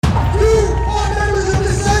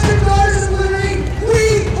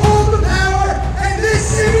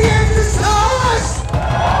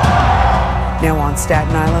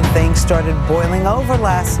Staten Island, things started boiling over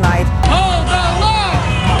last night. Hold the line!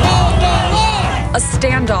 Hold the line! A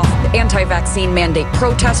standoff with anti-vaccine mandate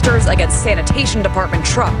protesters against sanitation department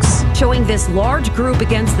trucks. Showing this large group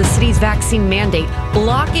against the city's vaccine mandate,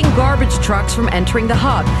 blocking garbage trucks from entering the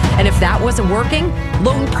hub. And if that wasn't working,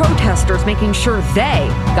 lone protesters making sure they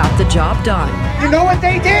got the job done. You know what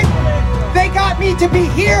they did? They got me to be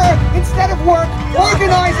here instead of work,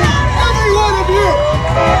 organizing every one of you.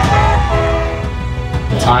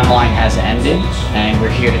 The timeline has ended, and we're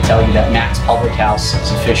here to tell you that Max Public House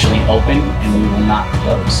is officially open, and we will not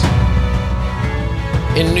close.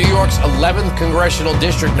 In New York's 11th Congressional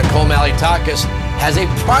District, Nicole Malliotakis has a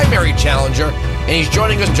primary challenger, and he's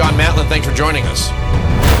joining us. John Matland, thanks for joining us.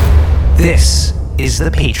 This is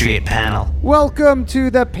the Patriot Panel. Welcome to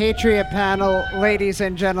the Patriot Panel, ladies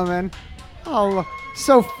and gentlemen. Oh,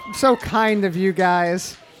 so kind of you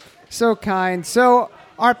guys. So kind. So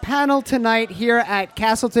our panel tonight here at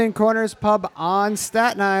Castleton Corners Pub on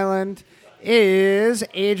Staten Island is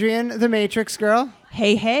Adrian the Matrix Girl.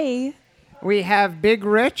 Hey, hey. We have Big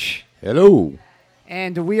Rich. Hello.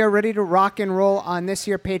 And we are ready to rock and roll on this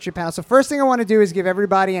year's Patriot Panel. So first thing I want to do is give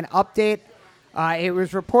everybody an update. It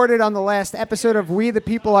was reported on the last episode of We the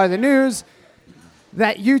People Are the News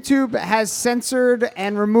that YouTube has censored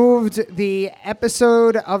and removed the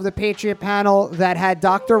episode of the Patriot Panel that had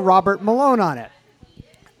Dr. Robert Malone on it.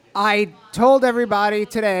 I told everybody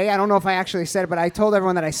today, I don't know if I actually said it, but I told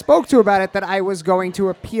everyone that I spoke to about it that I was going to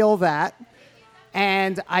appeal that.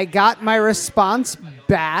 And I got my response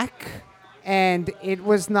back, and it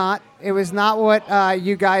was not what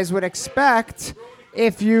you guys would expect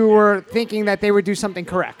if you were thinking that they would do something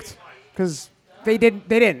correct, because they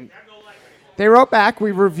didn't. They wrote back,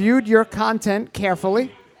 "We reviewed your content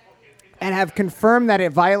carefully and have confirmed that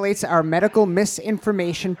it violates our medical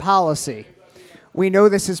misinformation policy. We know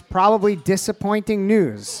this is probably disappointing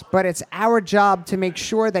news, but it's our job to make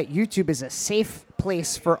sure that YouTube is a safe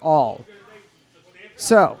place for all."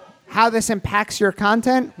 So, how this impacts your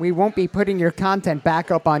content, we won't be putting your content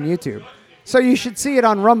back up on YouTube. So you should see it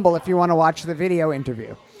on Rumble if you want to watch the video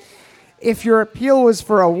interview. If your appeal was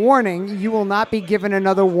for a warning, you will not be given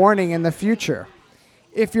another warning in the future.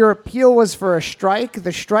 If your appeal was for a strike,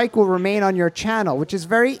 the strike will remain on your channel, which is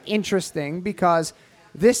very interesting because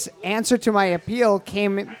this answer to my appeal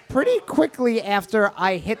came pretty quickly after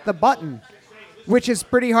I hit the button, which is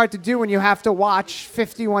pretty hard to do when you have to watch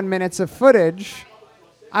 51 minutes of footage.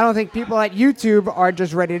 I don't think people at YouTube are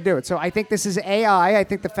just ready to do it. So I think this is AI. I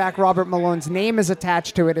think the fact Robert Malone's name is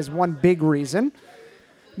attached to it is one big reason.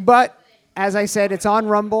 But as I said, it's on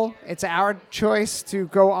Rumble. It's our choice to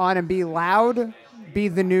go on and be loud, be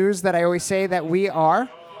the news that I always say that we are.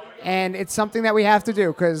 And it's something that we have to do,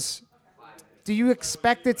 because do you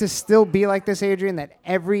expect it to still be like this, Adrian, that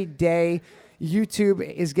every day YouTube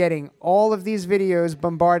is getting all of these videos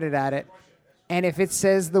bombarded at it, and if it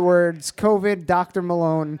says the words COVID, Dr.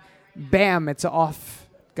 Malone, bam, it's off,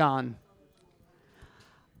 gone?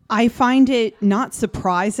 I find it not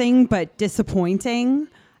surprising, but disappointing.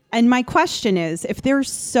 And my question is, if they're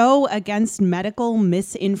so against medical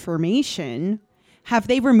misinformation, have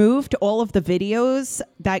they removed all of the videos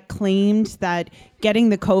that claimed that getting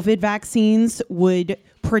the COVID vaccines would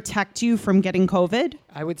protect you from getting COVID?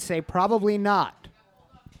 I would say probably not.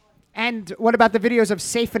 And what about the videos of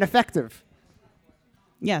safe and effective?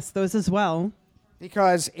 Yes, those as well.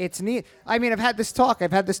 Because it's neat. I mean, I've had this talk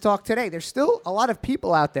today. There's still a lot of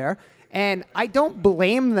people out there, and I don't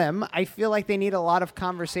blame them. I feel like they need a lot of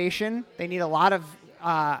conversation. They need a lot of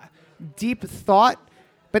deep thought.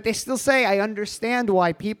 But they still say, I understand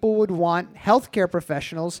why people would want healthcare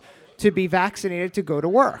professionals to be vaccinated to go to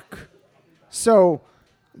work. So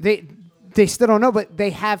they still don't know, but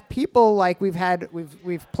they have people like we've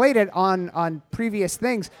played it on previous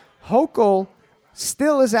things. Hochul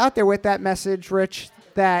still is out there with that message, Rich,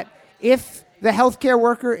 that if the healthcare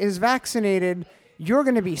worker is vaccinated, you're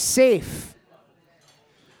going to be safe.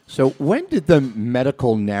 So when did the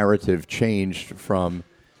medical narrative change from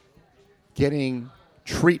getting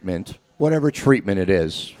treatment, whatever treatment it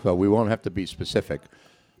is, so we won't have to be specific,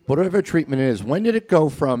 whatever treatment it is, when did it go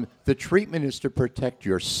from the treatment is to protect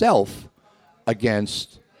yourself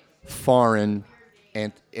against foreign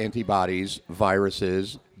antibodies,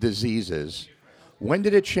 viruses, diseases? When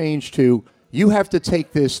did it change to you have to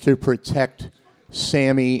take this to protect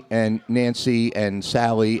Sammy and Nancy and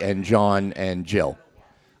Sally and John and Jill?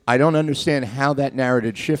 I don't understand how that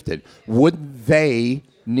narrative shifted. Would they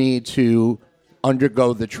need to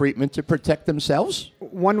undergo the treatment to protect themselves?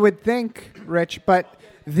 One would think, Rich, but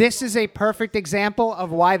this is a perfect example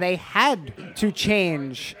of why they had to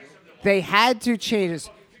change. They had to change.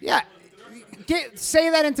 Yeah, Say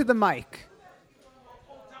that into the mic.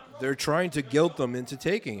 They're trying to guilt them into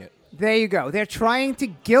taking it. There you go. They're trying to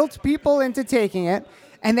guilt people into taking it,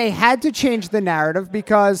 and they had to change the narrative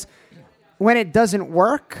because when it doesn't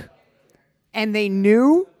work, and they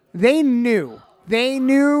knew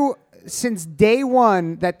since day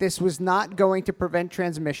one that this was not going to prevent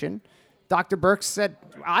transmission. Dr. Birx said,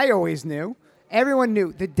 I always knew. Everyone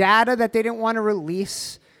knew. The data that they didn't want to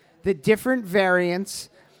release, the different variants,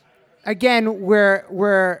 again,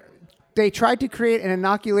 where they tried to create an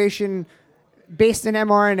inoculation based in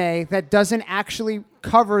mRNA that doesn't actually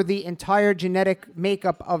cover the entire genetic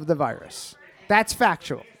makeup of the virus. That's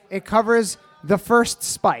factual. It covers the first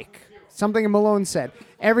spike, something Malone said.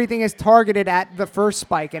 Everything is targeted at the first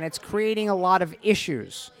spike, and it's creating a lot of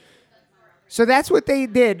issues. So that's what they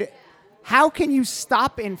did. How can you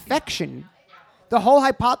stop infection? The whole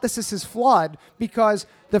hypothesis is flawed because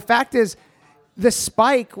the fact is the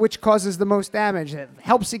spike, which causes the most damage, it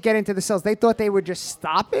helps it get into the cells. They thought they would just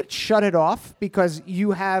stop it, shut it off, because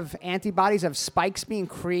you have antibodies of spikes being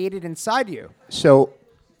created inside you. So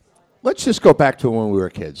let's just go back to when we were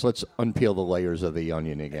kids. Let's unpeel the layers of the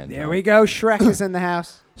onion again. There we go. Shrek is in the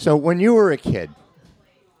house. So when you were a kid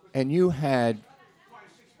and you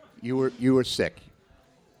were sick,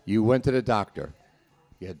 you went to the doctor.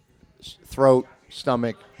 You had throat,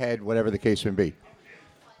 stomach, head, whatever the case may be.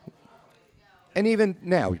 And even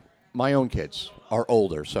now, my own kids are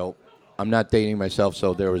older, so I'm not dating myself,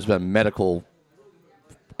 so there has been medical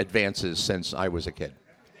advances since I was a kid.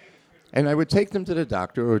 And I would take them to the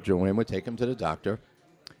doctor, or Joanne would take them to the doctor,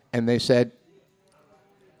 and they said,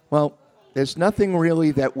 well, there's nothing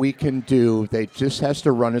really that we can do. It just has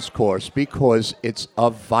to run its course because it's a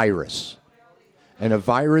virus. And a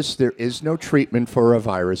virus, there is no treatment for a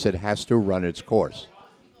virus. It has to run its course.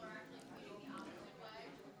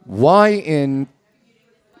 Why in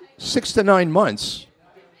 6 to 9 months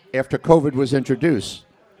after COVID was introduced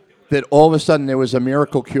that all of a sudden there was a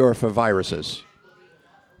miracle cure for viruses?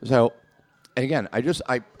 So, again,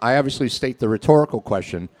 I obviously state the rhetorical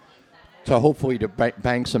question to hopefully to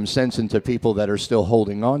bang some sense into people that are still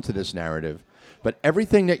holding on to this narrative. But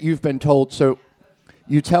everything that you've been told, so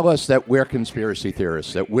you tell us that we're conspiracy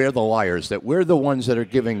theorists, that we're the liars, that we're the ones that are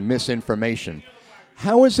giving misinformation.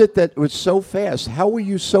 How is it that it was so fast? How were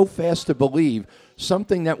you so fast to believe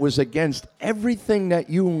something that was against everything that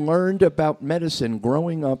you learned about medicine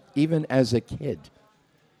growing up, even as a kid,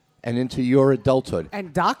 and into your adulthood?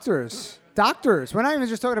 And doctors. We're not even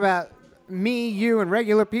just talking about me, you, and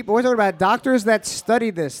regular people. We're talking about doctors that study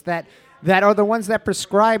this, that are the ones that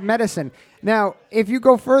prescribe medicine. Now, if you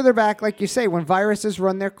go further back, like you say, when viruses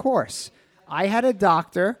run their course, I had a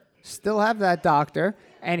doctor, still have that doctor,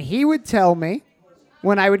 and he would tell me,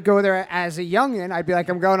 when I would go there as a youngin', I'd be like,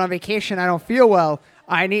 I'm going on vacation, I don't feel well.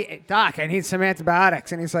 I need some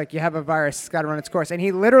antibiotics. And he's like, you have a virus, it's got to run its course. And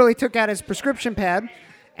he literally took out his prescription pad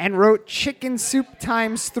and wrote chicken soup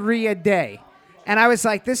 ×3 a day. And I was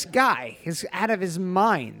like, this guy is out of his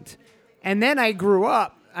mind. And then I grew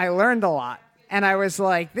up, I learned a lot. And I was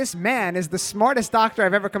like, this man is the smartest doctor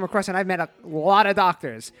I've ever come across. And I've met a lot of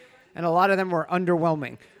doctors, and a lot of them were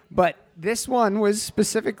underwhelming. But this one was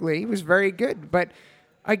very good. But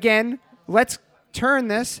again, let's turn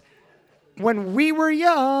this. When we were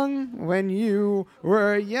young, when you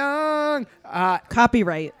were young.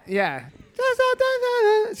 Copyright. Yeah.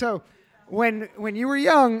 So when you were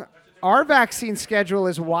young, our vaccine schedule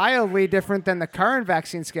is wildly different than the current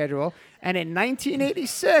vaccine schedule. And in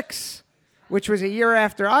 1986, which was a year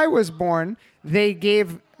after I was born, they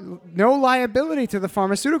gave no liability to the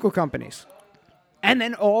pharmaceutical companies. And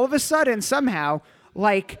then all of a sudden, somehow,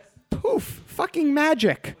 like, poof, fucking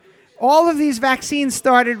magic, all of these vaccines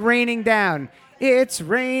started raining down. It's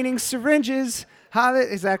raining syringes.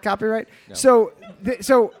 Is that copyright? No.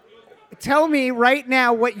 So tell me right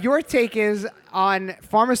now what your take is on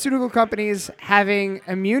pharmaceutical companies having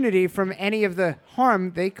immunity from any of the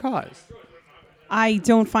harm they cause. I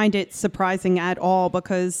don't find it surprising at all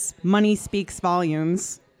because money speaks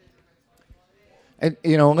volumes. And,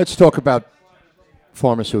 let's talk about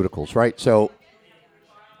pharmaceuticals, right? So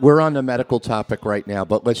we're on the medical topic right now,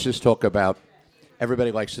 but let's just talk about,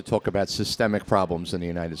 everybody likes to talk about systemic problems in the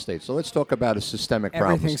United States. So let's talk about a systemic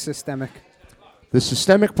problem. Everything's systemic. The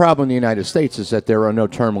systemic problem in the United States is that there are no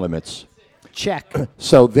term limits. Check.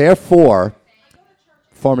 So therefore,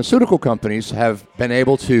 pharmaceutical companies have been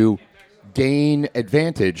able to gain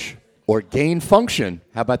advantage or gain function.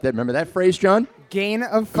 How about that? Remember that phrase, John? Gain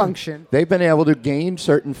of function. They've been able to gain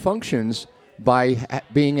certain functions by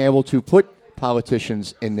being able to put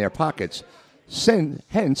politicians in their pockets.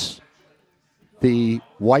 Hence, the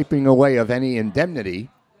wiping away of any indemnity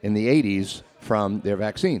in the 80s from their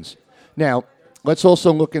vaccines. Now, let's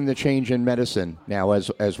also look in the change in medicine now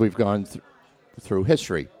as we've gone through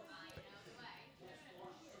history.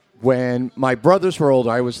 When my brothers were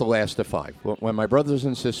older, I was the last of 5. When my brothers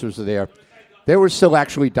and sisters were there were still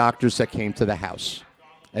actually doctors that came to the house.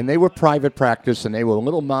 And they were private practice, and they were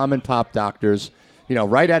little mom-and-pop doctors,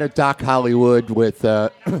 right out of Doc Hollywood with,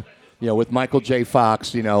 with Michael J.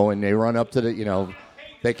 Fox, and they run up to the,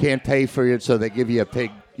 they can't pay for it, so they give you a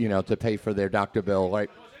pig, to pay for their doctor bill, right?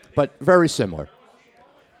 But very similar.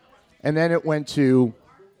 And then it went to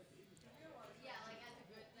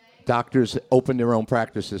doctors opened their own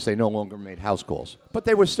practices. They no longer made house calls. But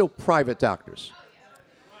they were still private doctors.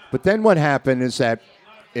 But then what happened is that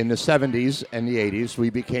in the 70s and the 80s, we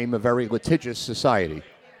became a very litigious society.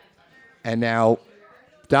 And now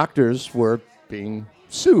doctors were being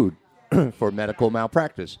sued for medical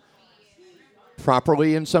malpractice.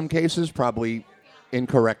 Properly in some cases, probably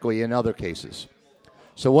incorrectly in other cases.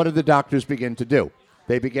 So what did the doctors begin to do?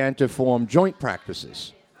 They began to form joint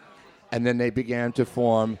practices. And then they began to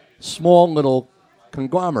form small little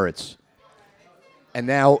conglomerates. And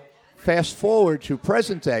now, fast forward to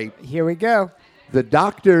present day. Here we go. The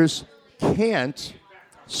doctors can't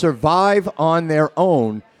survive on their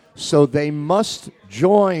own, so they must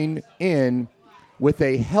join in with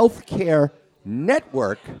a healthcare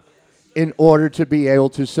network in order to be able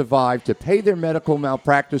to survive, to pay their medical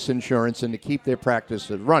malpractice insurance, and to keep their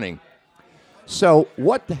practice running. So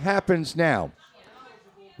what happens now?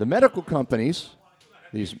 The medical companies,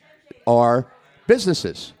 these are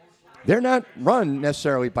businesses. They're not run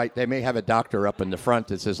necessarily by, they may have a doctor up in the front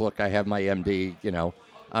that says, look, I have my MD,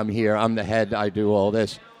 I'm here, I'm the head, I do all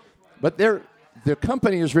this. But the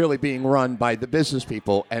company is really being run by the business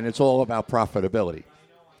people, and it's all about profitability.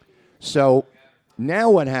 So now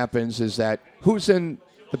what happens is that who's in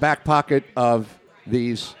the back pocket of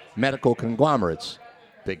these medical conglomerates?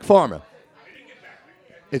 Big Pharma.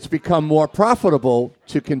 It's become more profitable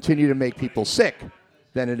to continue to make people sick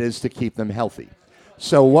than it is to keep them healthy.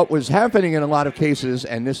 So what was happening in a lot of cases,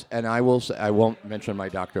 and I won't mention my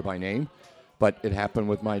doctor by name, but it happened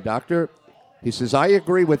with my doctor. He says, I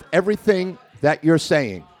agree with everything that you're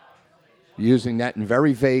saying, using that in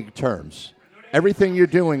very vague terms. Everything you're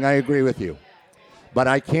doing, I agree with you. But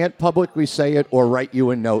I can't publicly say it or write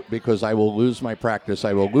you a note because I will lose my practice.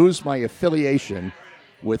 I will lose my affiliation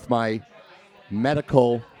with my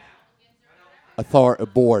medical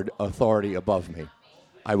board authority above me.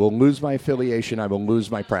 I will lose my affiliation. I will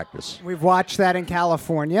lose my practice. We've watched that in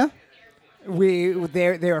California. They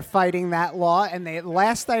were fighting that law, and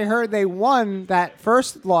last I heard they won that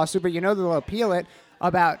first lawsuit, but they'll appeal it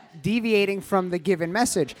about deviating from the given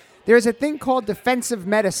message. There's a thing called defensive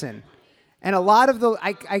medicine, and a lot of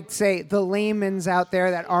I'd say the laymen's out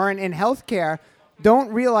there that aren't in healthcare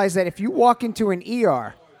don't realize that if you walk into an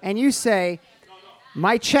ER and you say,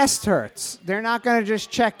 my chest hurts, they're not going to just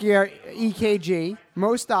check your EKG.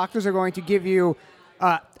 Most doctors are going to give you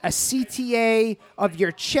a CTA of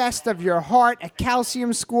your chest, of your heart, a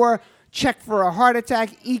calcium score, check for a heart attack,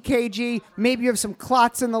 EKG. Maybe you have some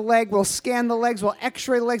clots in the leg. We'll scan the legs. We'll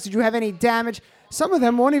x-ray the legs. Did you have any damage? Some of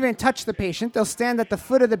them won't even touch the patient. They'll stand at the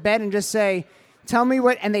foot of the bed and just say, tell me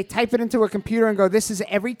what, and they type it into a computer and go, this is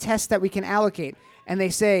every test that we can allocate. And they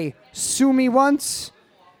say, sue me once,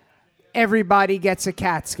 everybody gets a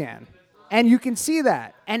CAT scan. And you can see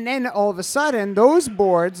that. And then all of a sudden, those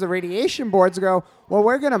boards, the radiation boards, go, well,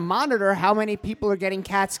 we're going to monitor how many people are getting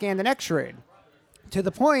CAT scanned and x-rayed. To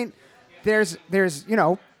the point, there's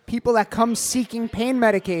people that come seeking pain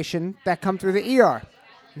medication that come through the ER.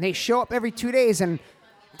 And they show up every 2 days, and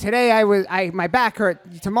today my back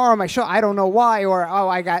hurt, tomorrow my shoulder, I don't know why, or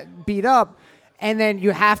I got beat up. And then you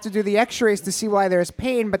have to do the x-rays to see why there's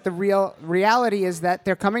pain, but the reality is that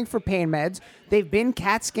they're coming for pain meds. They've been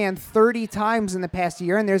CAT scanned 30 times in the past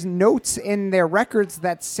year, and there's notes in their records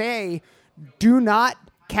that say, do not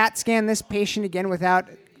CAT scan this patient again without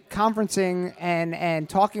conferencing and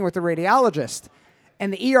talking with the radiologist.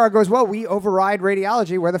 And the ER goes, well, we override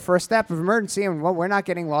radiology. We're the first step of emergency, and well, we're not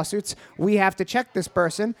getting lawsuits. We have to check this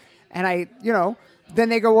person. And then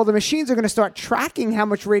they go, well, the machines are going to start tracking how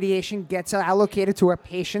much radiation gets allocated to a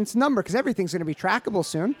patient's number because everything's going to be trackable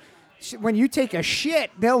soon. When you take a shit,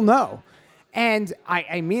 they'll know. And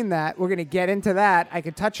I mean that. We're going to get into that. I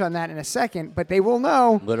could touch on that in a second, but they will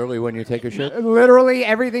know. Literally when you take a shit? Literally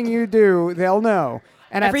everything you do, they'll know.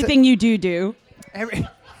 And everything you do.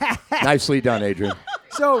 Nicely done, Adrian.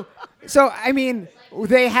 So I mean,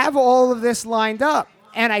 they have all of this lined up.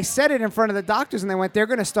 And I said it in front of the doctors, and they went, they're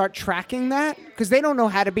going to start tracking that because they don't know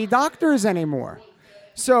how to be doctors anymore.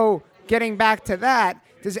 So getting back to that,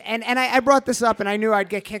 I brought this up, and I knew I'd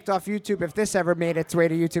get kicked off YouTube if this ever made its way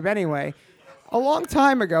to YouTube anyway. A long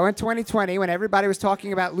time ago, in 2020, when everybody was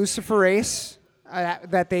talking about luciferase,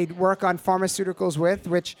 that they'd work on pharmaceuticals with,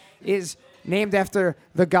 which is named after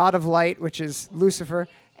the god of light, which is Lucifer,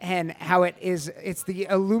 and how it's the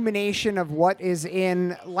illumination of what is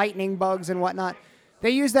in lightning bugs and whatnot.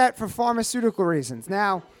 They use that for pharmaceutical reasons.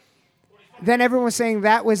 Now, then everyone was saying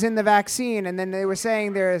that was in the vaccine, and then they were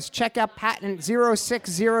saying there is checkout patent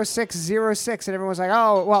 060606, and everyone was like,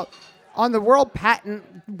 oh, well, on the World Patent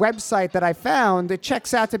website that I found, it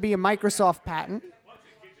checks out to be a Microsoft patent,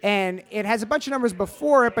 and it has a bunch of numbers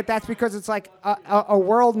before it, but that's because it's like a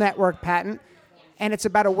world network patent, and it's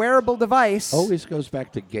about a wearable device. Always goes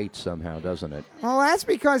back to Gates somehow, doesn't it? Well, that's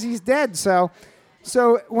because he's dead, so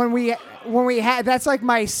when we had, that's like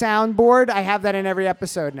my soundboard. I have that in every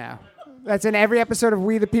episode now. That's in every episode of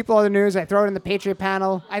We the People Are the News. I throw it in the Patriot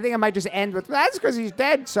panel. I think I might just end with, that's because he's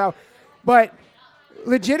dead. So, but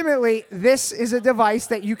legitimately, this is a device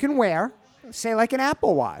that you can wear, say like an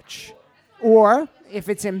Apple Watch. Or if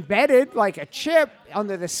it's embedded like a chip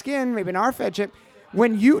under the skin, maybe an RFID chip,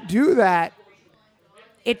 when you do that,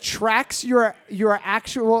 it tracks your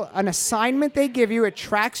actual, an assignment they give you. It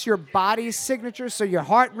tracks your body's signature, so your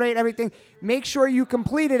heart rate, everything. Make sure you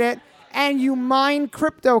completed it. And you mine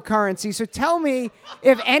cryptocurrency. So tell me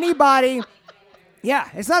if anybody,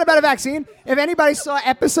 it's not about a vaccine. If anybody saw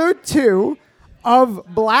episode 2 of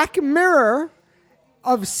Black Mirror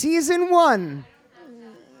of season 1,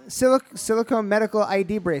 silicone medical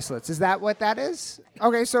ID bracelets. Is that what that is?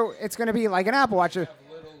 Okay, so it's going to be like an Apple Watch.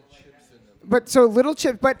 But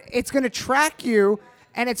it's going to track you,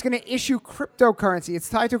 and it's going to issue cryptocurrency. It's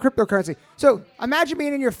tied to cryptocurrency. So imagine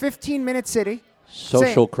being in your 15-minute city.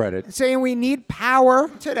 Social credit. Saying we need power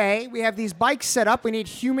today. We have these bikes set up. We need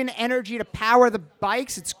human energy to power the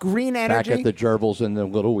bikes. It's green energy. Back at the gerbils in the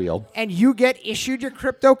little wheel. And you get issued your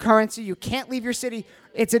cryptocurrency. You can't leave your city.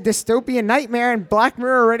 It's a dystopian nightmare, and Black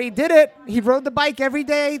Mirror already did it. He rode the bike every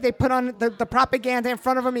day. They put on the propaganda in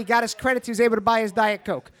front of him. He got his credits. He was able to buy his Diet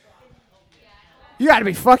Coke. You got to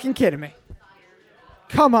be fucking kidding me.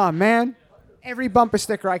 Come on, man. Every bumper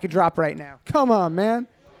sticker I could drop right now. Come on, man.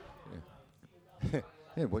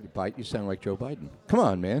 Yeah, what you sound like Joe Biden. Come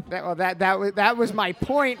on, man. That was my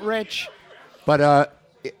point, Rich. But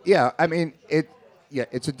I mean,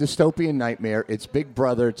 it's a dystopian nightmare. It's Big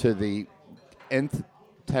Brother to the nth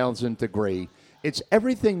thousandth degree. It's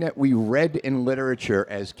everything that we read in literature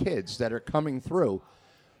as kids that are coming true.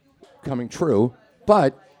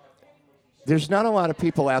 But there's not a lot of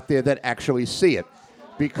people out there that actually see it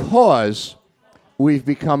because we've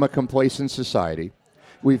become a complacent society.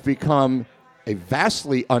 We've become a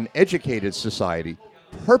vastly uneducated society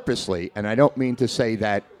purposely, and I don't mean to say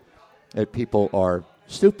that people are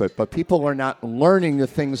stupid, but people are not learning the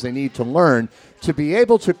things they need to learn to be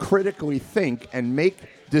able to critically think and make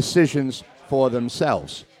decisions for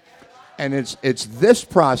themselves. And it's this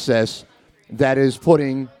process that is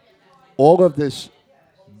putting all of this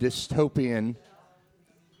dystopian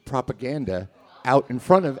propaganda out in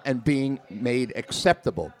front of and being made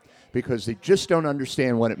acceptable because they just don't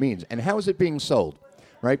understand what it means. And how is it being sold,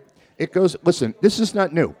 right? It goes, listen, this is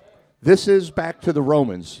not new. This is back to the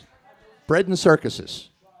Romans. Bread and circuses,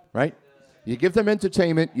 right? You give them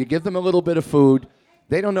entertainment, you give them a little bit of food.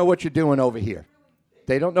 They don't know what you're doing over here.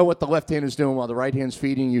 They don't know what the left hand is doing while the right hand's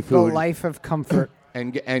feeding you food. The life of comfort.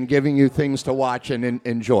 And giving you things to watch and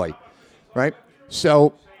enjoy, right?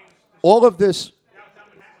 So all of this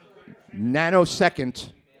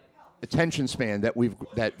nanosecond attention span that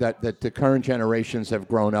the current generations have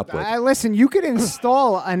grown up with. Listen, you could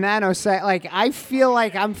install a nanosecond. Like, I feel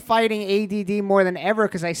like I'm fighting ADD more than ever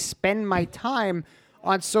because I spend my time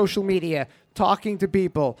on social media, talking to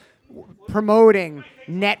people, promoting,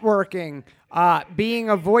 networking, being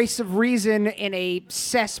a voice of reason in a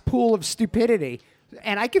cesspool of stupidity.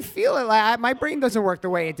 And I can feel it. Like, my brain doesn't work the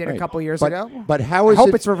way it did a couple years ago. But how is I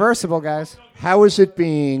hope it's reversible, guys. How is it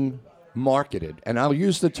being marketed? And I'll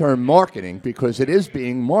use the term marketing because it is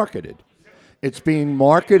being marketed. It's being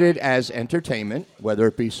marketed as entertainment, whether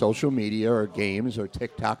it be social media or games or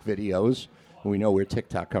TikTok videos. We know where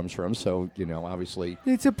TikTok comes from, so, obviously.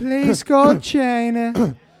 It's a place called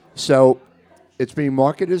China. So it's being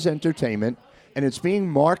marketed as entertainment, and it's being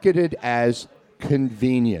marketed as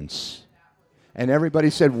convenience. And everybody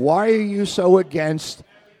said, why are you so against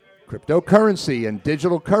cryptocurrency and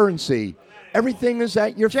digital currency? Everything is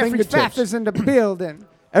at your fingertips. Jeffrey Pfaff is in the building.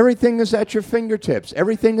 Everything is at your fingertips.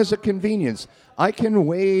 Everything is a convenience. I can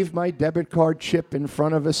wave my debit card chip in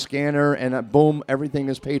front of a scanner and boom, everything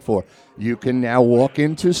is paid for. You can now walk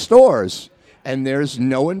into stores and there's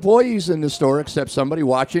no employees in the store except somebody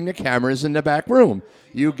watching the cameras in the back room.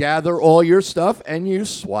 You gather all your stuff and you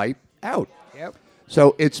swipe out. Yep.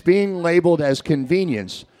 So it's being labeled as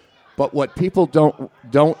convenience, but what people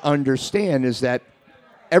don't understand is that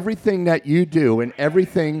everything that you do and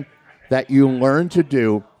everything that you learn to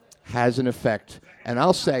do has an effect, and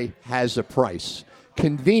I'll say has a price.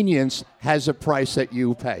 Convenience has a price that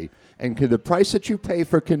you pay, and the price that you pay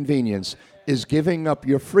for convenience is giving up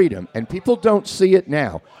your freedom, and people don't see it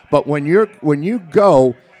now. But when you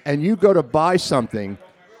go to buy something,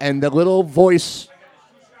 and the little voice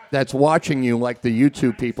that's watching you, like the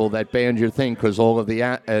YouTube people that banned your thing because all of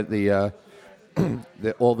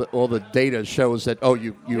all the data shows that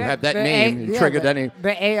you have that name, you triggered that name.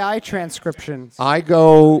 The AI transcriptions. I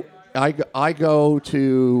go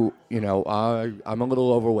to I'm a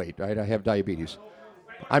little overweight, right? I have diabetes.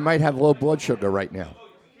 I might have low blood sugar right now.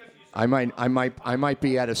 I might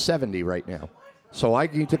be at a 70 right now. So I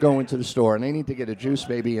need to go into the store and I need to get a juice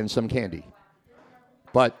maybe and some candy.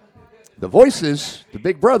 But the voices, the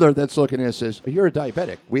big brother that's looking at it says, you're a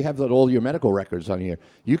diabetic. We have all your medical records on here.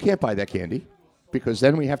 You can't buy that candy because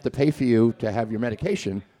then we have to pay for you to have your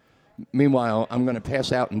medication. Meanwhile, I'm going to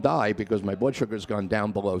pass out and die because my blood sugar's gone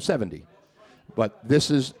down below 70. But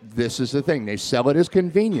this is the thing. They sell it as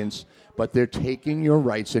convenience, but they're taking your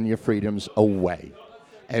rights and your freedoms away.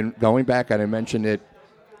 And going back, and I mentioned it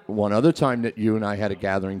one other time that you and I had a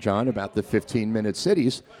gathering, John, about the 15-minute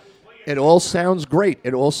cities. It all sounds great.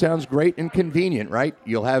 It all sounds great and convenient, right?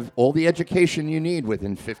 You'll have all the education you need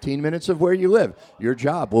within 15 minutes of where you live. Your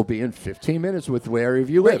job will be in 15 minutes with wherever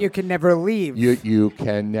you live. But you can never leave. You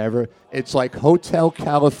can never. It's like Hotel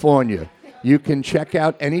California. You can check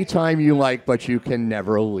out anytime you like, but you can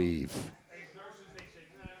never leave.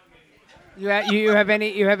 You have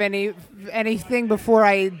anything before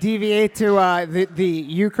I deviate to the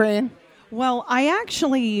Ukraine? Well, I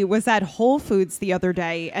actually was at Whole Foods the other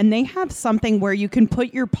day, and they have something where you can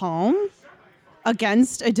put your palm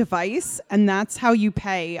against a device, and that's how you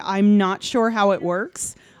pay. I'm not sure how it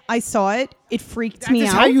works. I saw it. It freaked me out.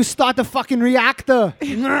 That's how you start the fucking reactor.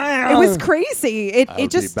 It was crazy. It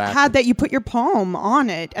just had that you put your palm on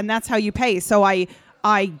it, and that's how you pay. So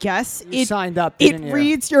I guess you it signed up. It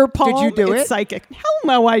reads your palm. Did you do it's it? Psychic. Hell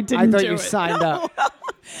no, I didn't. I thought do you it. signed up.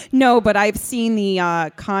 No, but I've seen the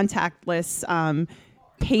contactless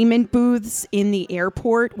payment booths in the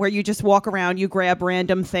airport where you just walk around, you grab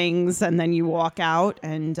random things, and then you walk out.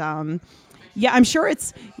 And I'm sure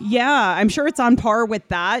it's on par with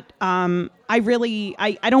that.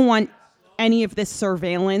 I don't want any of this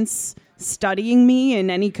surveillance studying me in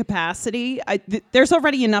any capacity. There's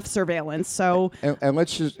already enough surveillance. So and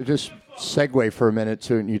let's just segue for a minute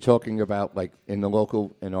to you talking about like in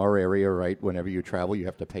our area, right? Whenever you travel, you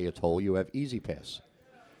have to pay a toll. You have Easy Pass,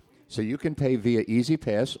 so you can pay via Easy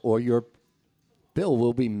Pass, or your bill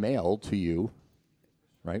will be mailed to you,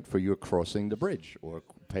 right, for you crossing the bridge or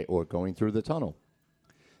going through the tunnel.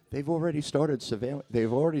 They've already started surveillance.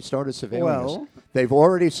 They've already started surveillance. Well, they've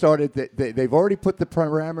already started. They've already put the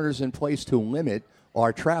parameters in place to limit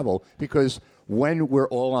our travel, because when we're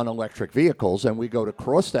all on electric vehicles and we go to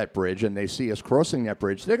cross that bridge and they see us crossing that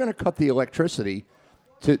bridge, they're going to cut the electricity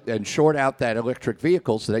and short out that electric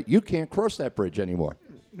vehicle so that you can't cross that bridge anymore.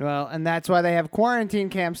 Well, and that's why they have quarantine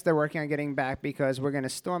camps they're working on getting back, because we're going to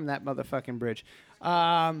storm that motherfucking bridge.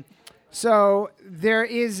 So there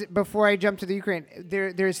is, before I jump to the Ukraine,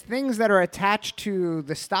 there's things that are attached to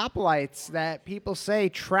the stoplights that people say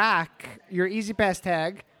track your Easy Pass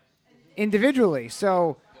tag individually.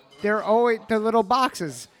 So they're little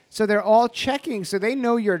boxes. So they're all checking. So they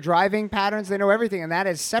know your driving patterns. They know everything. And that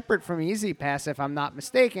is separate from Easy Pass, if I'm not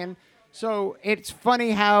mistaken. So it's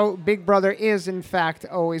funny how Big Brother is, in fact,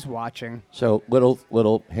 always watching. So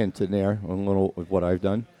little hint in there, a little of what I've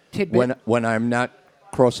done. Tidbit. When I'm not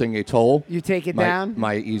crossing a toll, you take it down.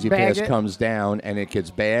 My Easy Pass comes down and it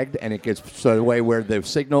gets bagged, and it gets so the way where the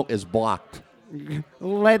signal is blocked.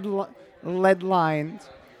 Lead lines.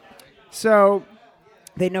 So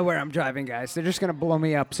they know where I'm driving, guys. They're just gonna blow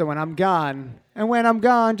me up. So when I'm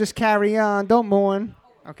gone, just carry on. Don't mourn.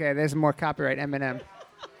 Okay, there's more copyright. Eminem.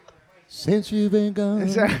 Since you've been gone.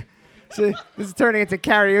 So this is turning into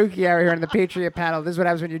karaoke out here on the Patriot panel. This is what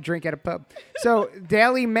happens when you drink at a pub. So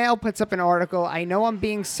Daily Mail puts up an article. I know I'm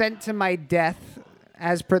being sent to my death,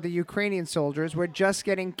 as per the Ukrainian soldiers. We're just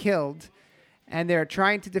getting killed. And they're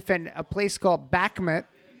trying to defend a place called Bakhmut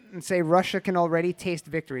and say Russia can already taste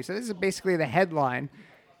victory. So this is basically the headline.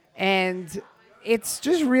 And it's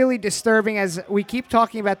just really disturbing as we keep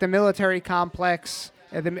talking about the military complex,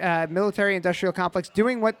 the military-industrial complex,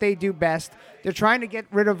 doing what they do best. They're trying to get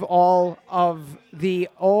rid of all of the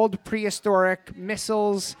old prehistoric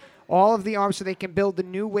missiles, all of the arms, so they can build a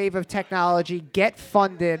new wave of technology, get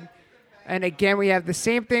funded. And again, we have the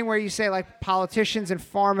same thing where you say, like, politicians and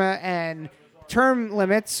pharma and term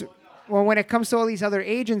limits. Well, when it comes to all these other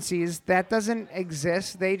agencies, that doesn't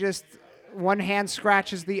exist. They just, one hand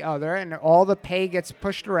scratches the other, and all the pay gets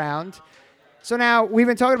pushed around. So now we've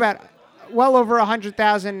been talking about well over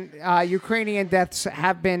 100,000 Ukrainian deaths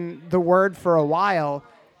have been the word for a while,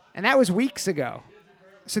 and that was weeks ago.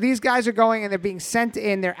 So these guys are going and they're being sent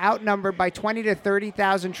in. They're outnumbered by 20 to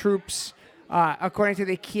 30,000 troops, according to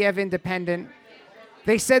the Kiev Independent.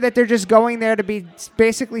 They said that they're just going there to be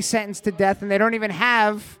basically sentenced to death, and they don't even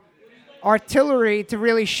have artillery to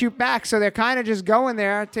really shoot back. So they're kind of just going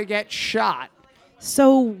there to get shot.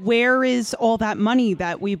 So where is all that money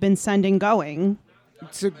that we've been sending going?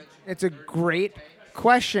 It's a great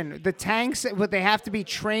question. The tanks, but they have to be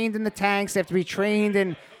trained in the tanks. They have to be trained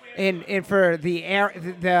in for the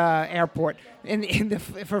airport,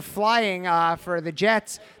 for flying, for the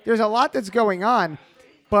jets. There's a lot that's going on,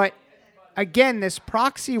 but again, this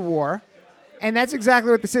proxy war, and that's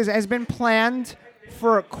exactly what this is, has been planned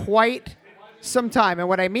for quite some time. And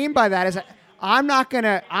what I mean by that is, I'm not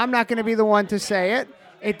gonna be the one to say it.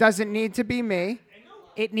 It doesn't need to be me.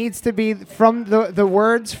 It needs to be from the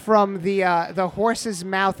words from the horse's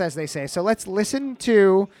mouth, as they say. So let's listen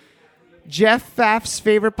to Jeff Pfaff's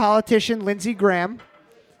favorite politician, Lindsey Graham,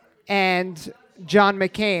 and John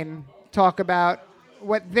McCain talk about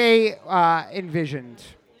what they envisioned.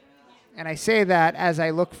 And I say that as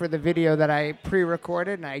I look for the video that I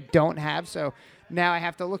pre-recorded and I don't have, so now I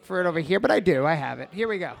have to look for it over here, but I do. I have it. Here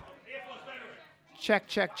we go. Check,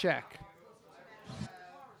 check, check.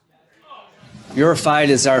 Your fight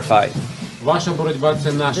is our fight. This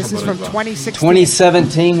is from 2016.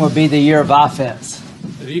 2017 will be the year of offense.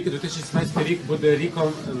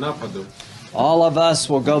 All of us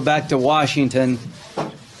will go back to Washington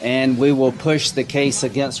and we will push the case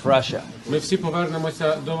against Russia. Ми всі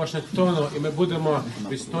повернемося до Вашингтону і ми будемо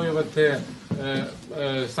відстоювати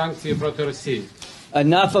санкції проти Росії.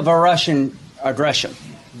 Enough of a Russian aggression.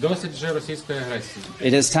 Досить вже російської агресії.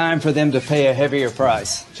 It is time for them to pay a heavier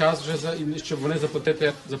price. Час вже щоб вони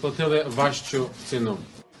заплатили важчу ціну.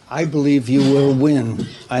 I believe you will win.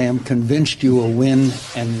 I am convinced you will win,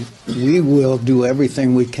 and we will do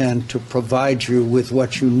everything we can to provide you with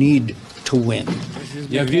what you need to win.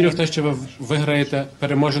 Я вірю в те, що ви виграєте,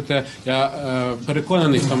 переможете. Я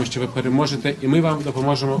переконаний в тому, що ви переможете, і ми вам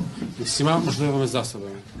допоможемо всіма можливими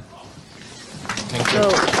засобами.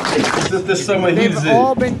 They've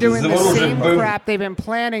all been doing the same crap. They've been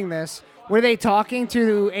planning this. Were they talking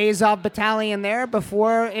to Azov battalion there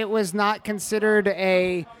before it was not considered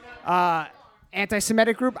a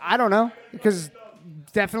anti-Semitic group? I don't know, because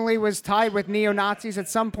definitely was tied with neo-Nazis at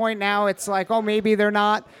some point. Now it's like, oh, maybe they're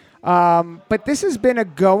not. But this has been a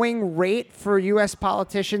going rate for U.S.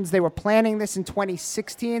 politicians. They were planning this in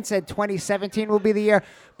 2016, said 2017 will be the year.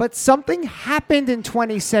 But something happened in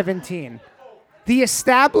 2017. The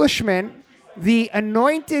establishment, the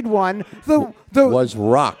anointed one, was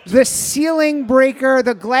rocked. The ceiling breaker,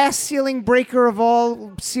 the glass ceiling breaker of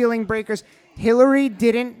all ceiling breakers. Hillary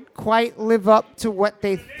didn't quite live up to what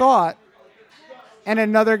they thought. And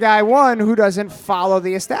another guy won who doesn't follow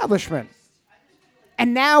the establishment.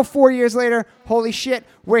 And now, 4 years later, holy shit,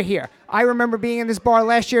 we're here. I remember being in this bar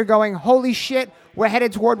last year going, holy shit, we're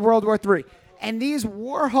headed toward World War III. And these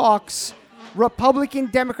war hawks, Republican,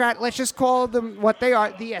 Democrat, let's just call them what they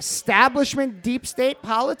are, the establishment deep state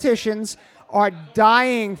politicians are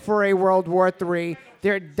dying for a World War III.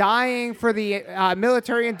 They're dying for the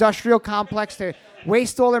military-industrial complex to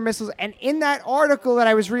waste all their missiles. And in that article that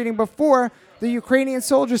I was reading before, the Ukrainian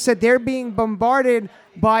soldiers said they're being bombarded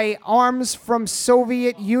by arms from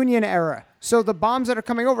Soviet Union era. So the bombs that are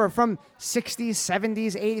coming over are from 60s,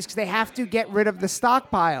 70s, 80s, because they have to get rid of the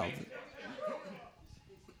stockpile.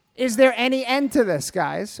 Is there any end to this,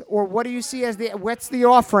 guys? Or what do you see as what's the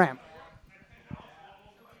off-ramp?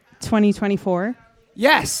 2024?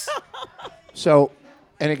 Yes. So,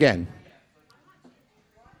 and again,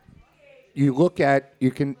 you look at,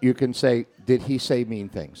 you can say, did he say mean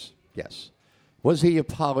things? Yes. Was he a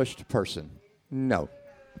polished person? No.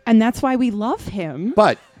 And that's why we love him.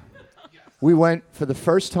 But we went, for the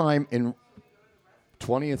first time in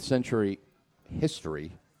 20th century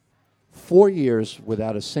history, 4 years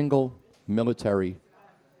without a single military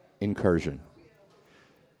incursion.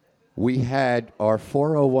 We had our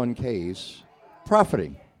 401ks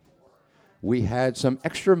profiting. We had some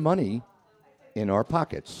extra money in our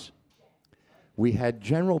pockets. We had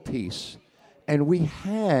general peace, And we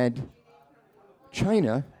had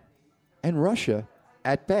China and Russia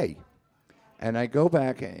at bay. And I go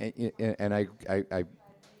back and I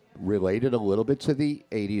related a little bit to the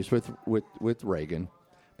 80s with Reagan,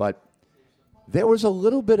 but there was a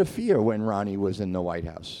little bit of fear when Ronnie was in the White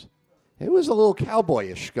House. It was a little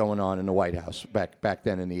cowboyish going on in the White House back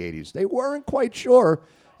then in the 80s. They weren't quite sure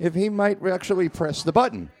if he might actually press the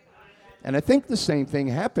button. And I think the same thing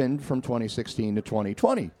happened from 2016 to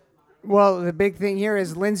 2020. Well, the big thing here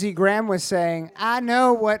is Lindsey Graham was saying, I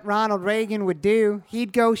know what Ronald Reagan would do.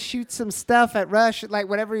 He'd go shoot some stuff at Russia, like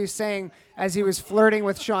whatever he was saying as he was flirting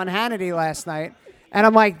with Sean Hannity last night. And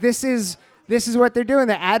I'm like, this is what they're doing.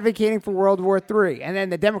 They're advocating for World War III. And then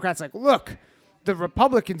the Democrats like, look, the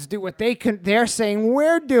Republicans do what they're saying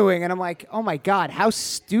we're doing. And I'm like, oh my God, how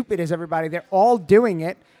stupid is everybody? They're all doing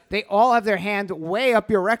it. They all have their hand way up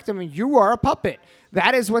your rectum and you are a puppet.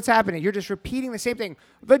 That is what's happening. You're just repeating the same thing.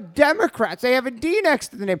 The Democrats, they have a D next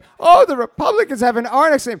to the name. Oh, the Republicans have an R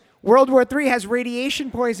next to the name. World War III has radiation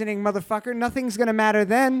poisoning, motherfucker. Nothing's going to matter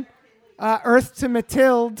then. Earth to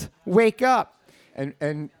Mathilde, wake up.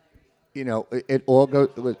 And you know, it all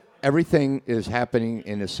goes, everything is happening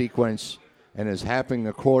in a sequence and is happening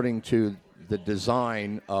according to the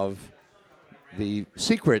design of the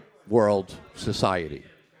secret world society,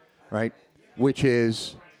 right? Which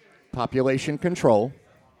is population control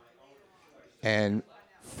and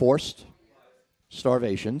forced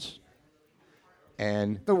starvations,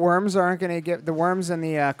 and the worms aren't going to get the worms and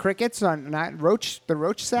the crickets are not the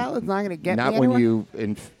roach salad's not going to get not me when anywhere?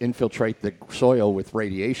 you infiltrate the soil with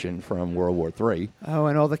radiation from World War III. Oh,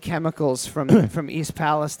 and all the chemicals from East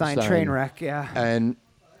Palestine train wreck, yeah.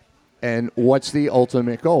 And what's the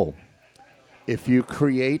ultimate goal? If you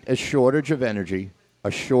create a shortage of energy,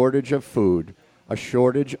 a shortage of food, a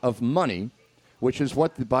shortage of money, which is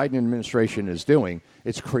what the Biden administration is doing.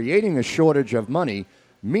 It's creating a shortage of money,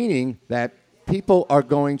 meaning that people are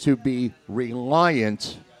going to be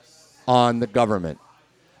reliant on the government.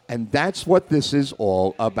 And that's what this is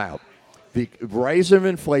all about. The rise of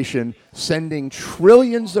inflation, sending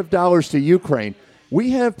trillions of dollars to Ukraine.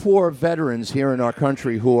 We have poor veterans here in our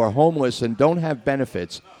country who are homeless and don't have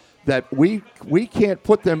benefits, that we can't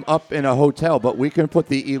put them up in a hotel, but we can put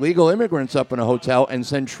the illegal immigrants up in a hotel and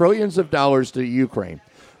send trillions of dollars to Ukraine.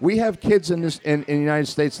 We have kids in the United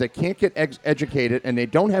States that can't get educated and they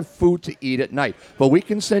don't have food to eat at night, but we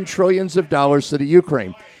can send trillions of dollars to the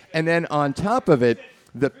Ukraine. And then on top of it,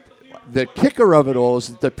 the kicker of it all is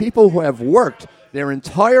that the people who have worked their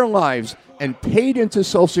entire lives and paid into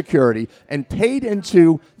Social Security and paid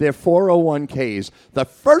into their 401ks, the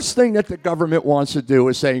first thing that the government wants to do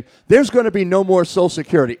is say, there's going to be no more Social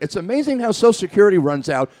Security. It's amazing how Social Security runs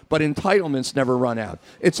out, but entitlements never run out.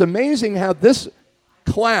 It's amazing how this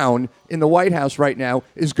clown in the White House right now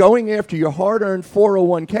is going after your hard-earned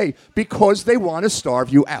 401k because they want to starve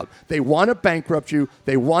you out. They want to bankrupt you.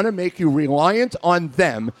 They want to make you reliant on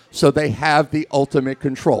them so they have the ultimate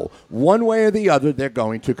control. One way or the other, they're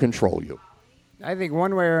going to control you. I think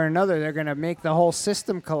one way or another, they're going to make the whole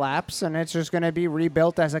system collapse, and it's just going to be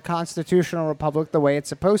rebuilt as a constitutional republic the way it's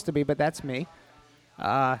supposed to be, but that's me.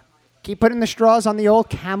 Keep putting the straws on the old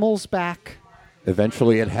camel's back.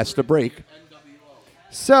 Eventually, it has to break.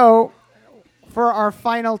 So, for our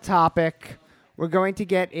final topic, we're going to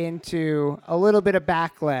get into a little bit of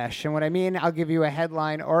backlash. And what I mean, I'll give you a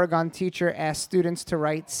headline. Oregon teacher asked students to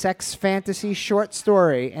write sex fantasy short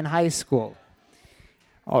story in high school.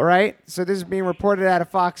 All right, so this is being reported out of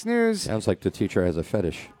Fox News. Sounds like the teacher has a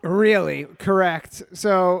fetish. Really, correct.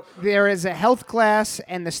 So there is a health class,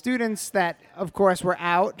 and the students that, of course, were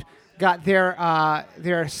out got their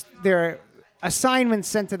assignments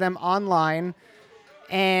sent to them online,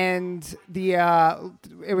 and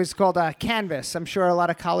it was called Canvas. I'm sure a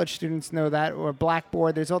lot of college students know that, or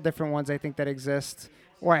Blackboard. There's all different ones I think that exist,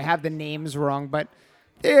 or I have the names wrong, but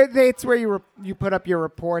it's where you put up your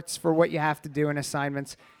reports for what you have to do in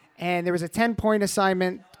assignments. And there was a 10-point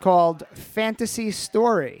assignment called Fantasy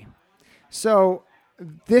Story. So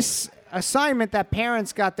this assignment that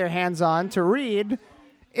parents got their hands on to read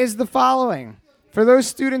is the following. For those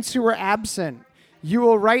students who were absent, you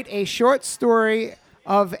will write a short story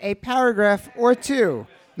of a paragraph or two.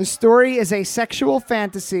 The story is a sexual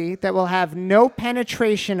fantasy that will have no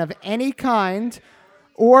penetration of any kind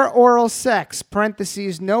or oral sex,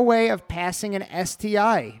 parentheses, no way of passing an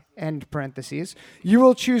STI, end parentheses. You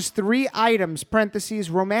will choose 3 items, parentheses,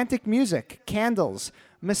 romantic music, candles,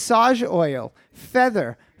 massage oil,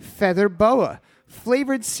 feather boa,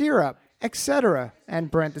 flavored syrup, etc.,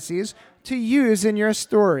 end parentheses, to use in your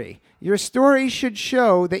story. Your story should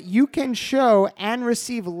show that you can show and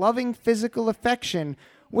receive loving physical affection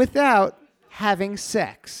without having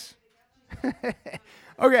sex.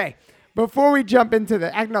 Okay, before we jump into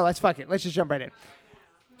no, let's fuck it. Let's just jump right in.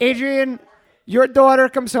 Adrian, your daughter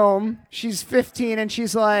comes home. She's 15, and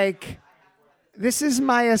she's like, this is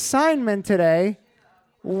my assignment today.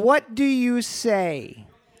 What do you say?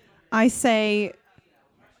 I say,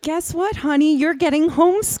 guess what, honey? You're getting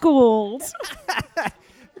homeschooled.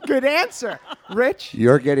 Good answer. Rich?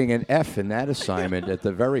 You're getting an F in that assignment at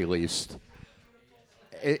the very least.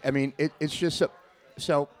 It's just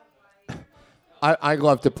so I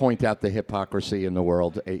love to point out the hypocrisy in the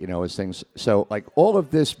world, as things. So, like, all of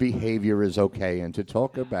this behavior is okay, and to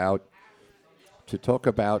talk about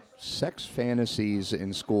sex fantasies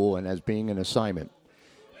in school and as being an assignment.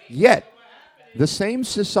 Yet, the same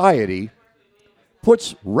society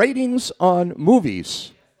puts ratings on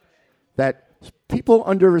movies that people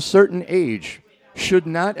under a certain age should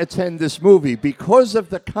not attend this movie because of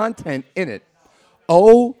the content in it.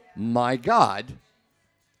 Oh my God.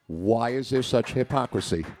 Why is there such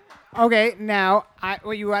hypocrisy? Okay, now,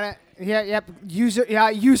 you want to...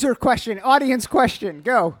 User question, audience question,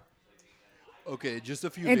 go. Okay, just a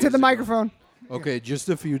few Into days the ago. microphone. Okay, just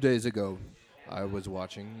a few days ago, I was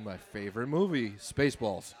watching my favorite movie,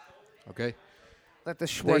 Spaceballs. Okay? Let the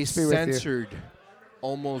Schwartz They be with you. censored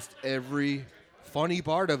almost every funny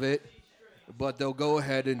part of it, but they'll go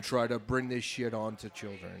ahead and try to bring this shit on to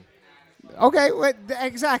children. Okay,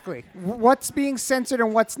 exactly. What's being censored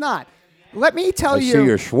and what's not? Let me tell I you. see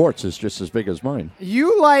your Schwartz is just as big as mine.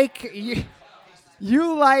 You like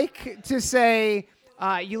to say,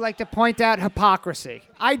 you like to point out hypocrisy.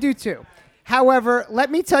 I do too. However,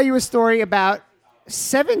 let me tell you a story about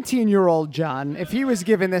 17-year-old John if he was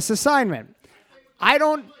given this assignment. I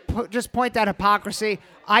don't just point out hypocrisy.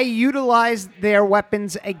 I utilize their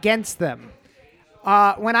weapons against them.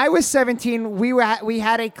 When I was 17, we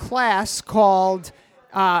had a class called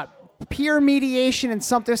peer mediation and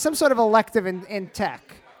some sort of elective in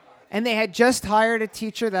tech. And they had just hired a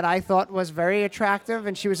teacher that I thought was very attractive,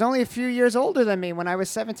 and she was only a few years older than me when I was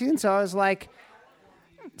 17, so I was like,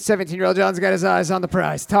 17-year-old John's got his eyes on the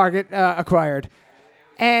prize. Target acquired.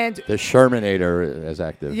 And the Shermanator is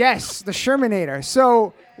active. Yes, the Shermanator.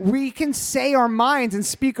 So we can say our minds and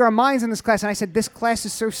speak our minds in this class. And I said, this class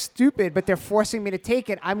is so stupid, but they're forcing me to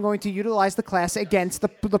take it. I'm going to utilize the class against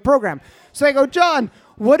the program. So I go, John,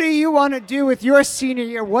 what do you want to do with your senior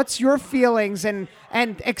year? What's your feelings? And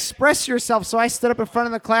express yourself. So I stood up in front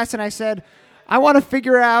of the class and I said, I want to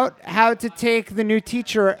figure out how to take the new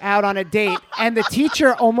teacher out on a date. And the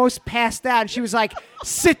teacher almost passed out. She was like,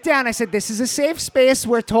 sit down. I said, this is a safe space.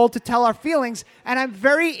 We're told to tell our feelings. And I'm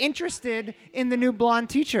very interested in the new blonde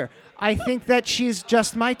teacher. I think that she's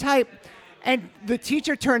just my type. And the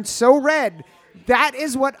teacher turned so red. That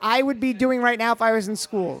is what I would be doing right now if I was in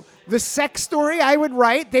school. The sex story I would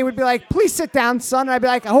write, they would be like, please sit down, son. And I'd be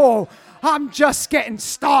like, oh, I'm just getting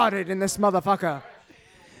started in this motherfucker.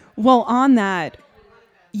 Well, on that,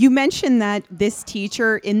 you mentioned that this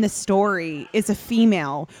teacher in the story is a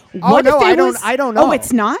female. I don't know. Oh,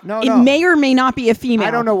 it's not? No. It may or may not be a female.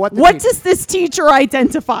 I don't know what does this teacher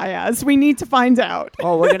identify as? We need to find out.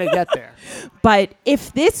 Oh, we're going to get there. But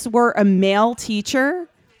if this were a male teacher,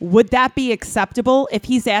 would that be acceptable if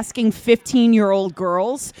he's asking 15-year-old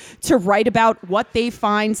girls to write about what they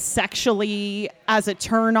find sexually as a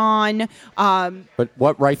turn on? But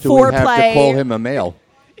what right do we have to call him a male?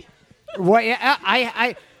 Well,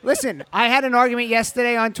 I listen, I had an argument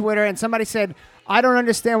yesterday on Twitter, and somebody said, I don't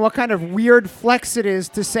understand what kind of weird flex it is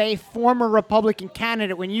to say former Republican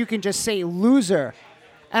candidate when you can just say loser.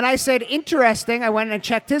 And I said, interesting. I went and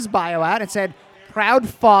checked his bio out. It said, proud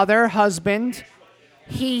father, husband,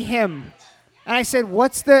 he, him. And I said,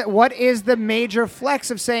 what is the major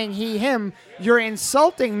flex of saying he, him? You're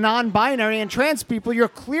insulting non-binary and trans people. You're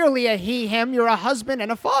clearly a he, him. You're a husband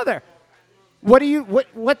and a father.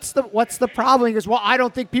 What's the problem? He goes, well, I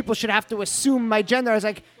don't think people should have to assume my gender. I was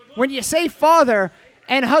like, when you say father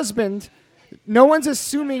and husband, no one's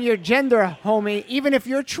assuming your gender, homie. Even if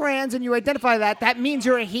you're trans and you identify that means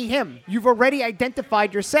you're a he, him. You've already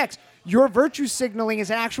identified your sex. Your virtue signaling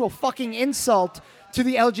is an actual fucking insult to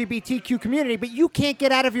the LGBTQ community, but you can't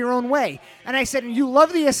get out of your own way. And I said, you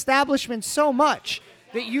love the establishment so much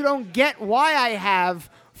that you don't get why I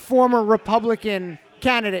have former Republican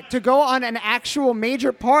candidate to go on an actual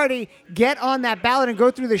major party, get on that ballot and go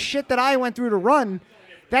through the shit that I went through to run.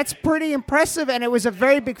 That's pretty impressive, and it was a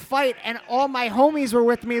very big fight, and all my homies were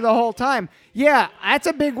with me the whole time. Yeah, that's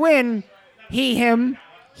a big win. He, him.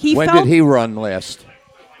 When did he run last?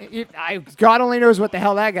 God only knows what the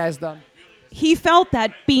hell that guy's done. He felt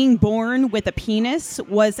that being born with a penis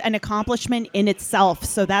was an accomplishment in itself,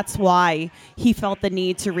 so that's why he felt the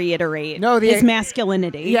need to reiterate his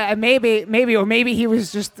masculinity. Yeah, maybe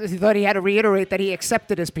he thought he had to reiterate that he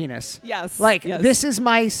accepted his penis. Yes. Like yes. this is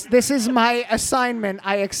my assignment.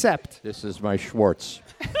 I accept. This is my Schwartz.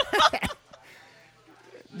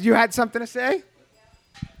 You had something to say?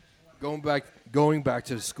 Going back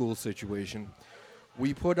to the school situation,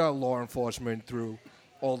 we put our law enforcement through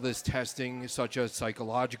all this testing, such as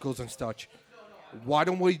psychologicals and such. Why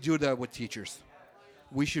don't we do that with teachers?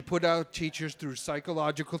 We should put our teachers through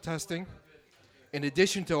psychological testing, in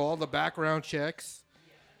addition to all the background checks,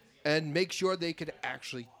 and make sure they could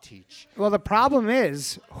actually teach. Well, the problem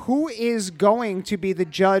is, who is going to be the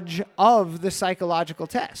judge of the psychological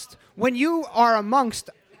test? When you are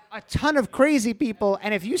amongst a ton of crazy people,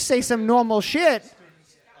 and if you say some normal shit,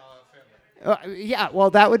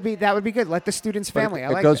 that would be good. Let the student's family.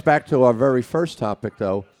 It goes back to our very first topic,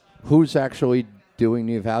 though. Who's actually doing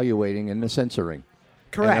the evaluating and the censoring?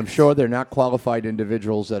 Correct. And I'm sure they're not qualified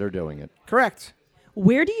individuals that are doing it. Correct.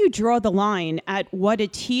 Where do you draw the line at what a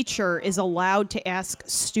teacher is allowed to ask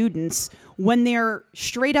students when they're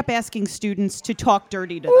straight up asking students to talk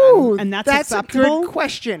dirty to them? And that's acceptable? A good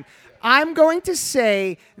question. I'm going to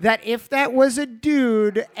say that if that was a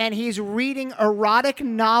dude and he's reading erotic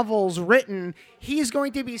novels written, he's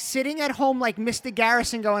going to be sitting at home like Mr.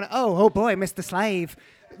 Garrison going, oh boy, Mr. Slave.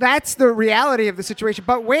 That's the reality of the situation.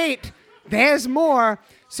 But wait, there's more.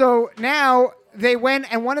 So now they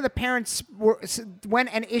went, and one of the parents went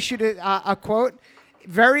and issued a quote.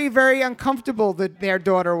 Very, very uncomfortable that their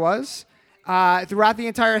daughter was throughout the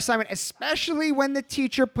entire assignment, especially when the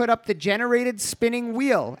teacher put up the generated spinning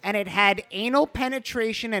wheel and it had anal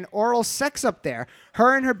penetration and oral sex up there.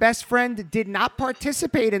 Her and her best friend did not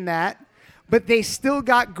participate in that, but they still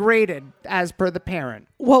got graded as per the parent.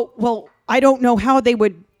 Well, I don't know how they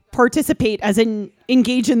would participate, as in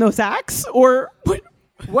engage in those acts, or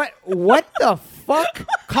what the fuck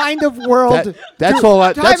kind of world? That's all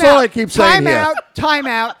I keep saying here. Time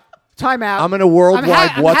out. I'm in a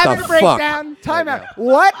worldwide I'm what having the a breakdown. fuck. Time out.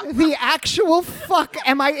 What the actual fuck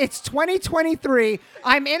am I? It's 2023.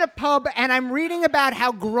 I'm in a pub and I'm reading about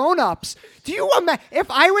how grown-ups. Do you imagine if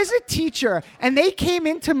I was a teacher and they came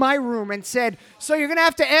into my room and said, "So you're gonna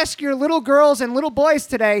have to ask your little girls and little boys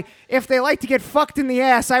today if they like to get fucked in the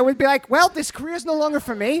ass?" I would be like, "Well, this career is no longer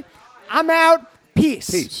for me. I'm out.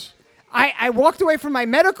 Peace." I walked away from my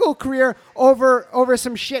medical career over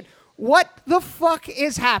some shit. What the fuck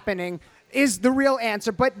is happening is the real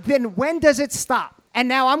answer. But then when does it stop? And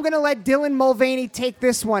now I'm going to let Dylan Mulvaney take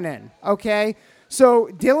this one in, okay? So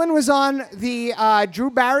Dylan was on the Drew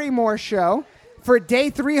Barrymore show for day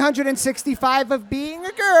 365 of being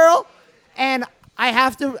a girl. And I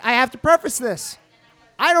have to preface this.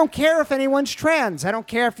 I don't care if anyone's trans. I don't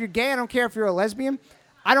care if you're gay. I don't care if you're a lesbian.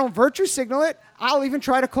 I don't virtue signal it. I'll even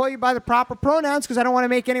try to call you by the proper pronouns because I don't want to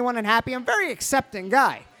make anyone unhappy. I'm a very accepting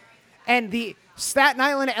guy. And the Staten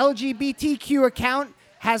Island LGBTQ account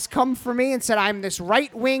has come for me and said, I'm this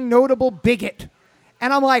right-wing notable bigot.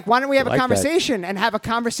 And I'm like, why don't we have a conversation and have a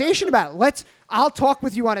conversation about it? I'll talk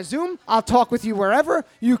with you on a Zoom. I'll talk with you wherever.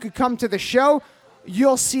 You could come to the show.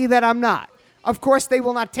 You'll see that I'm not. Of course, they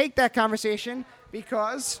will not take that conversation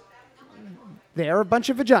because they're a bunch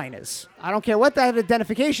of vaginas. I don't care what that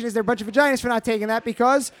identification is. They're a bunch of vaginas for not taking that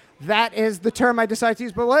because that is the term I decided to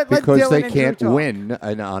use. But let because Dylan they and can't Drew talk. win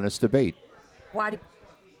an honest debate. Why?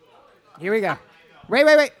 Here we go.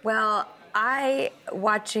 Wait. Well,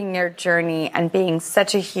 watching your journey and being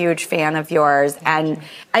such a huge fan of yours, and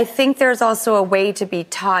I think there's also a way to be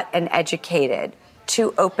taught and educated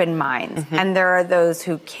to open minds. Mm-hmm. And there are those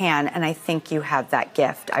who can, and I think you have that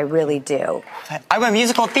gift. I really do. I'm a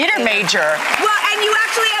musical theater major. Well, and you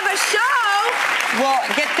actually have a show.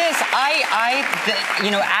 Well, get this.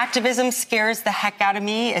 Activism scares the heck out of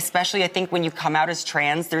me, especially I think when you come out as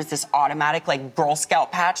trans, there's this automatic like Girl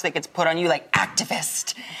Scout patch that gets put on you like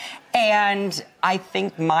activist. And I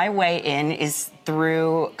think my way in is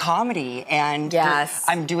through comedy. And yes.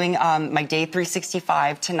 I'm doing my Day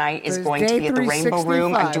 365 tonight is going to be at the Rainbow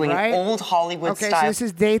Room. I'm doing an old Hollywood style. Okay, so this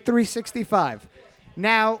is Day 365.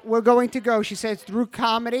 Now we're going to go, she says, through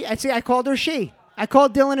comedy. I called her she. I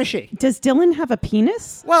called Dylan a she. Does Dylan have a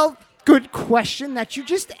penis? Well, good question that you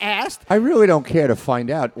just asked. I really don't care to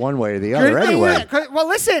find out one way or the other anyway. Well,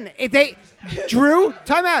 listen, Drew,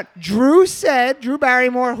 time out. Drew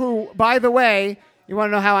Barrymore, who, by the way, you want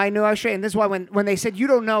to know how I knew I was straight? And this is why when they said, you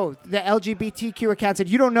don't know, the LGBTQ account said,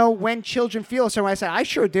 you don't know when children feel. So I said, I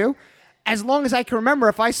sure do. As long as I can remember,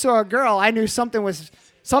 if I saw a girl, I knew something was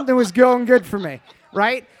going good for me,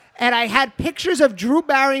 right? And I had pictures of Drew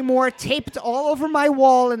Barrymore taped all over my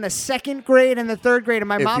wall in the 2nd grade and the 3rd grade. And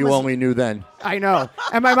my mom If you was, only knew then. I know.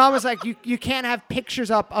 And my mom was like, you can't have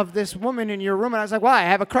pictures up of this woman in your room. And I was like, why? I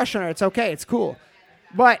have a crush on her. It's okay. It's cool.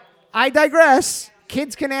 But I digress.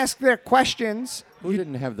 Kids can ask their questions. Who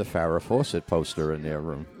didn't have the Farrah Fawcett poster in their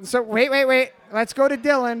room? So wait. Let's go to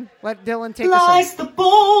Dylan. Let Dylan take Lies us the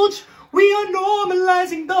bulge. We are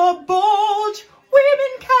normalizing the bulge.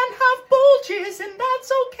 Women can have bulges, and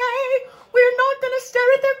that's okay. We're not gonna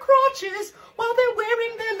stare at their crotches while they're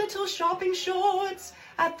wearing their little shopping shorts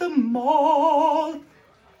at the mall.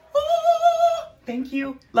 Oh, thank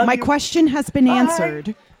you. Love My you. question has been Bye.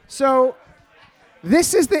 answered. So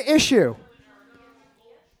this is the issue.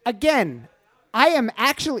 Again, I am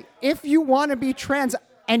actually, if you want to be trans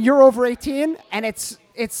and you're over 18 and it's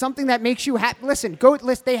something that makes you happy, listen,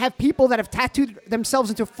 they have people that have tattooed themselves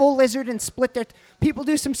into full lizard and split their, people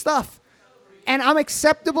do some stuff. And I'm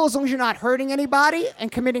acceptable as long as you're not hurting anybody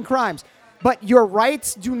and committing crimes. But your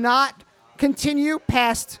rights do not continue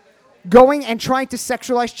past going and trying to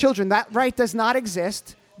sexualize children. That right does not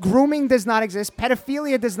exist. Grooming does not exist.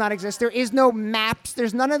 Pedophilia does not exist. There is no maps.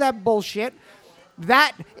 There's none of that bullshit.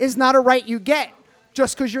 That is not a right you get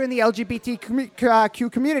just because you're in the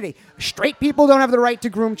LGBTQ community. Straight people don't have the right to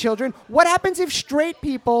groom children. What happens if straight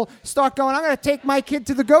people start going, I'm going to take my kid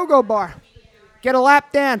to the go-go bar, get a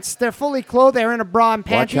lap dance. They're fully clothed. They're in a bra and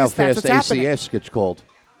panties. Watch how That's fast what's happening. ACS gets called.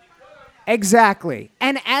 Exactly.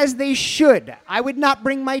 And as they should. I would not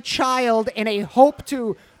bring my child in a hope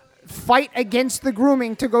to fight against the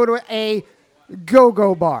grooming to go to a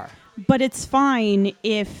go-go bar. But it's fine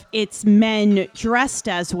if it's men dressed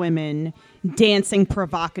as women dancing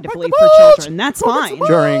provocatively for children. That's fine.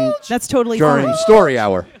 That's totally during fine. story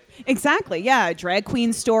hour. Exactly, yeah. Drag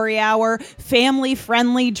queen story hour,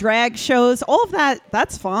 family-friendly drag shows, all of that,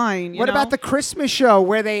 that's fine. What about the Christmas show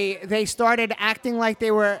where they started acting like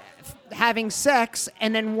they were having sex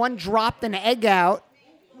and then one dropped an egg out,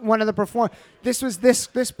 one of the performers. This was this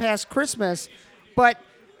past Christmas, but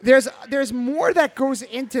there's more that goes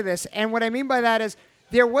into this, and what I mean by that is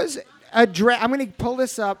there was a drag. I'm going to pull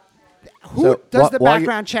this up. Who does the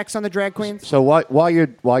background checks on the drag queens? So while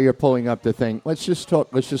you're pulling up the thing, let's just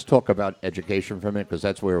talk about education for a minute because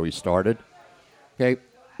that's where we started. Okay,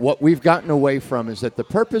 what we've gotten away from is that the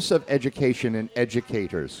purpose of education and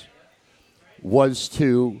educators was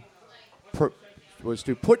to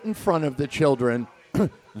put in front of the children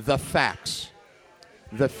the facts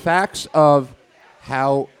of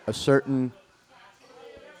how a certain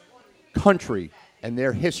country and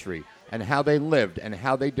their history and how they lived and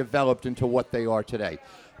how they developed into what they are today.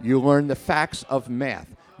 You learn the facts of math.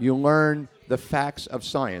 You learn the facts of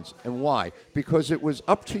science. And why? Because it was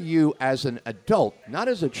up to you as an adult, not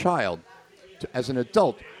as a child, as an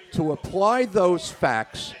adult, to apply those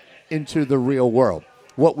facts into the real world.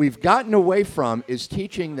 What we've gotten away from is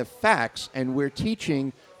teaching the facts, and we're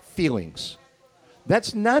teaching feelings.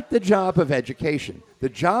 That's not the job of education. The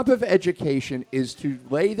job of education is to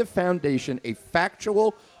lay the foundation, a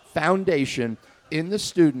factual foundation in the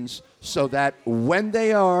students so that when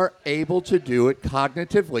they are able to do it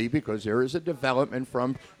cognitively, because there is a development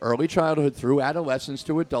from early childhood through adolescence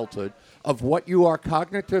to adulthood of what you are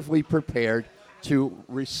cognitively prepared to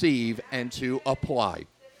receive and to apply.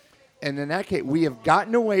 And in that case, we have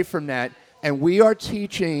gotten away from that, and we are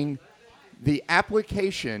teaching the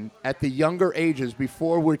application at the younger ages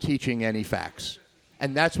before we're teaching any facts.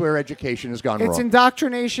 And that's where education has gone wrong. It's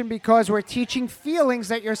indoctrination because we're teaching feelings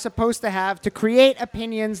that you're supposed to have to create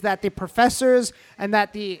opinions that the professors and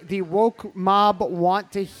that the woke mob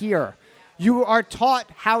want to hear. You are taught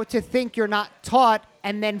how to think. You're not taught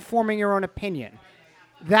and then forming your own opinion.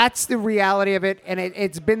 That's the reality of it, and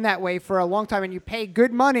it's been that way for a long time. And you pay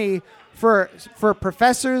good money for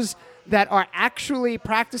professors that are actually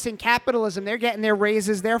practicing capitalism. They're getting their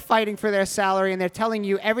raises, they're fighting for their salary, and they're telling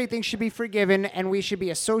you everything should be forgiven and we should be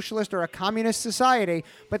a socialist or a communist society,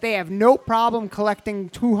 but they have no problem collecting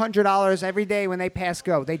 $200 every day when they pass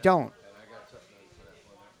go. They don't.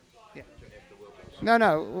 Yeah.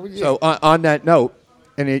 No. So on that note,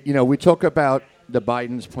 and we talk about the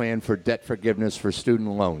Biden's plan for debt forgiveness for student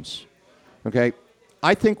loans. Okay?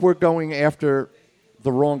 I think we're going after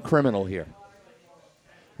the wrong criminal here.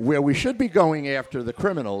 Where we should be going after the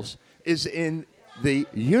criminals is in the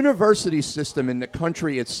university system in the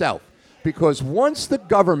country itself. Because once the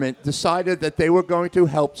government decided that they were going to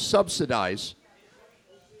help subsidize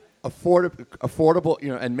affordable,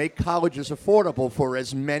 and make colleges affordable for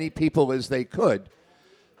as many people as they could,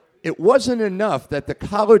 it wasn't enough that the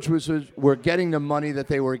college were getting the money that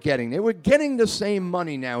they were getting. They were getting the same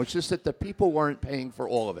money now. It's just that the people weren't paying for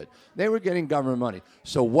all of it. They were getting government money.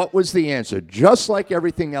 So what was the answer? Just like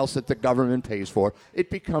everything else that the government pays for,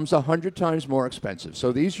 it becomes 100 times more expensive.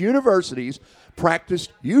 So these universities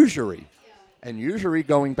practiced usury. And usury,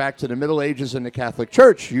 going back to the Middle Ages in the Catholic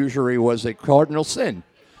Church, usury was a cardinal sin.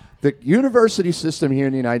 The university system here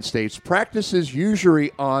in the United States practices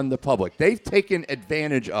usury on the public. They've taken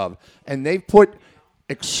advantage of, and they've put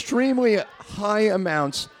extremely high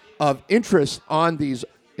amounts of interest on these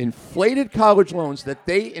inflated college loans that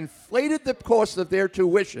they inflated the cost of their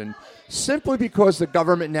tuition simply because the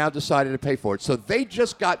government now decided to pay for it. So they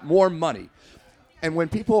just got more money. And when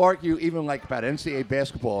people argue even like about NCAA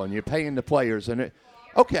basketball and you're paying the players,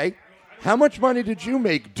 okay, how much money did you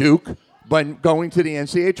make, Duke, by going to the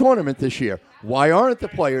NCAA tournament this year? Why aren't the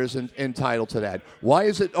players entitled to that? Why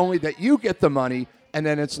is it only that you get the money and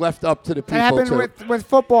then it's left up to the people? It happened with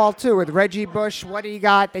football, too, with Reggie Bush. What he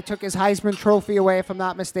got, they took his Heisman Trophy away, if I'm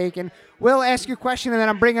not mistaken. Will, ask your question, and then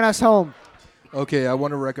I'm bringing us home. Okay, I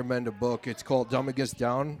want to recommend a book. It's called Dumb It Gets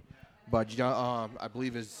Down by John, I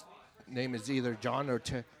believe his name is either John or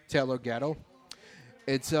Taylor Gatto.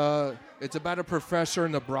 It's about a professor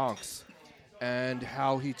in the Bronx and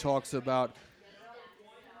how he talks about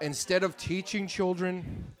instead of teaching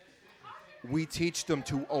children, we teach them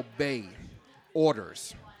to obey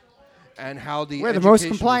orders, and how we're the most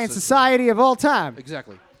compliant society of all time.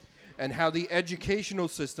 Exactly. And how the educational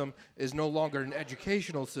system is no longer an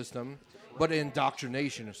educational system, but an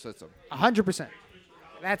indoctrination system. 100%.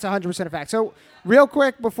 That's 100% a fact. So real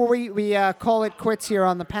quick, before we call it quits here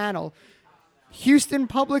on the panel, Houston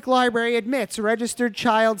Public Library admits registered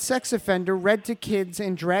child sex offender read to kids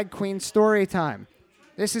in drag queen story time.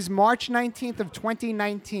 This is March 19th of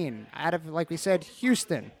 2019 out of, like we said,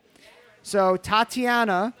 Houston. So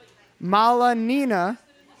Tatiana Malanina,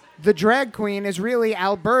 the drag queen, is really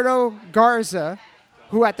Alberto Garza,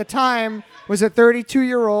 who at the time was a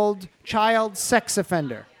 32-year-old child sex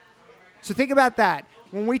offender. So think about that.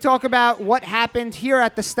 When we talk about what happened here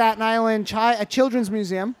at the Staten Island Children's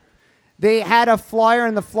Museum, they had a flyer,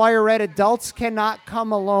 and the flyer read, "Adults cannot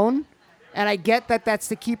come alone." And I get that that's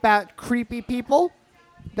to keep out creepy people.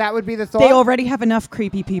 That would be the thought. They already have enough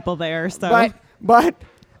creepy people there. So, But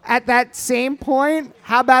at that same point,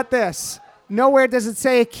 how about this? Nowhere does it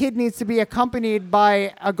say a kid needs to be accompanied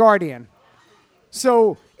by a guardian.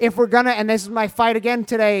 So if we're going to, and this is my fight again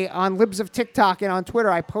today on Libs of TikTok and on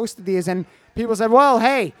Twitter, I posted these, and people said, well,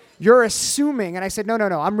 hey, you're assuming. And I said, no,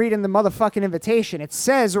 I'm reading the motherfucking invitation. It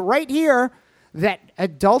says right here that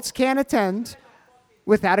adults can't attend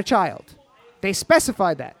without a child. They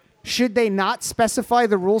specified that. Should they not specify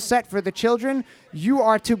the rule set for the children? You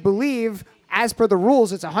are to believe, as per the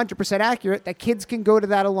rules, it's 100% accurate, that kids can go to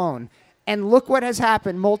that alone. And look what has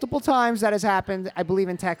happened. Multiple times that has happened, I believe,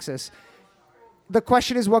 in Texas. The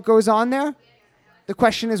question is what goes on there. The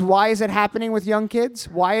question is, why is it happening with young kids?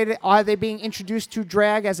 Why are they being introduced to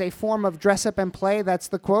drag as a form of dress up and play? That's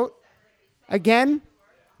the quote. Again,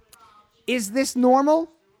 is this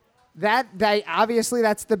normal? Obviously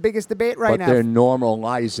that's the biggest debate right now. But they're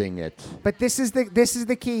normalizing it. But this is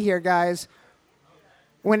the key here, guys.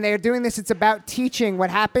 When they're doing this, it's about teaching. What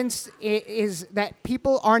happens is that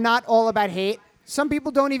people are not all about hate. Some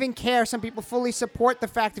people don't even care. Some people fully support the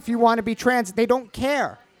fact if you want to be trans, they don't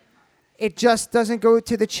care. It just doesn't go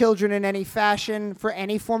to the children in any fashion for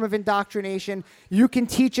any form of indoctrination. You can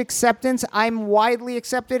teach acceptance. I'm widely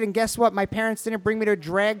accepted. And guess what? My parents didn't bring me to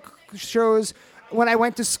drag shows. When I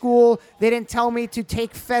went to school, they didn't tell me to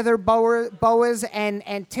take feather boas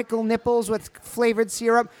and tickle nipples with flavored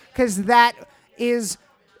syrup, because that is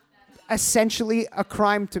essentially a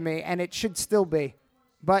crime to me, and it should still be.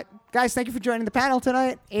 But, guys, thank you for joining the panel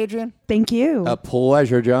tonight. Adrian. Thank you. A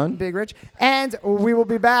pleasure, John. Big Rich. And we will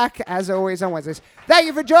be back, as always, on Wednesdays. Thank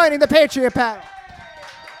you for joining the Patriot panel.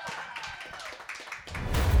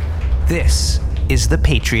 This is the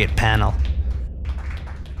Patriot panel.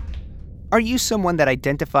 Are you someone that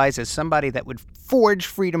identifies as somebody that would forge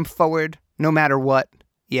freedom forward no matter what?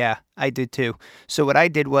 Yeah, I did too. So what I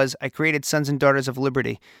did was I created Sons and Daughters of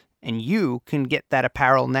Liberty. And you can get that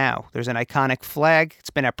apparel now. There's an iconic flag.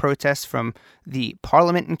 It's been at protests from the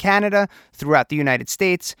Parliament in Canada, throughout the United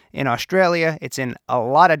States, in Australia. It's in a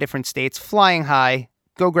lot of different states, flying high.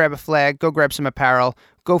 Go grab a flag. Go grab some apparel.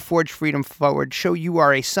 Go forge freedom forward. Show you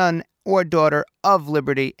are a son or daughter of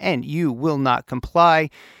liberty, and you will not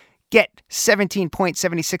comply. Get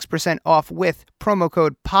 17.76% off with promo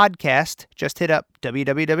code PODCAST. Just hit up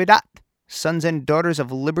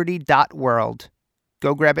www.sonsanddaughtersofliberty.world.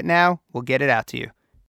 Go grab it now. We'll get it out to you.